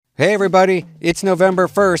Hey everybody, it's November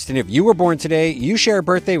 1st, and if you were born today, you share a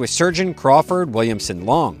birthday with surgeon Crawford Williamson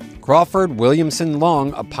Long. Crawford Williamson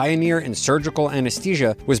Long, a pioneer in surgical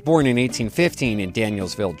anesthesia, was born in 1815 in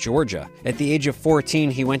Danielsville, Georgia. At the age of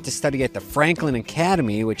 14, he went to study at the Franklin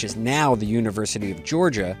Academy, which is now the University of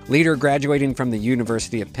Georgia, later graduating from the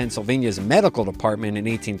University of Pennsylvania's medical department in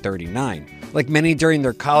 1839. Like many during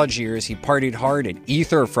their college years, he partied hard at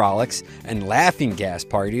ether frolics and laughing gas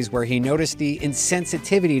parties where he noticed the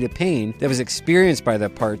insensitivity to pain that was experienced by the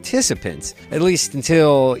participants, at least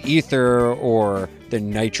until ether or the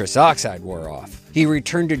nitrous oxide wore off. He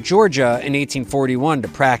returned to Georgia in 1841 to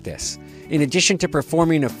practice. In addition to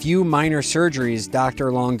performing a few minor surgeries,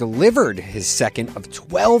 Dr. Long delivered his second of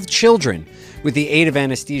 12 children with the aid of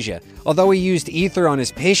anesthesia. Although he used ether on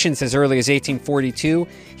his patients as early as 1842,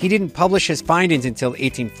 he didn't publish his findings until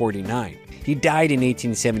 1849. He died in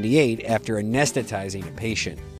 1878 after anesthetizing a patient.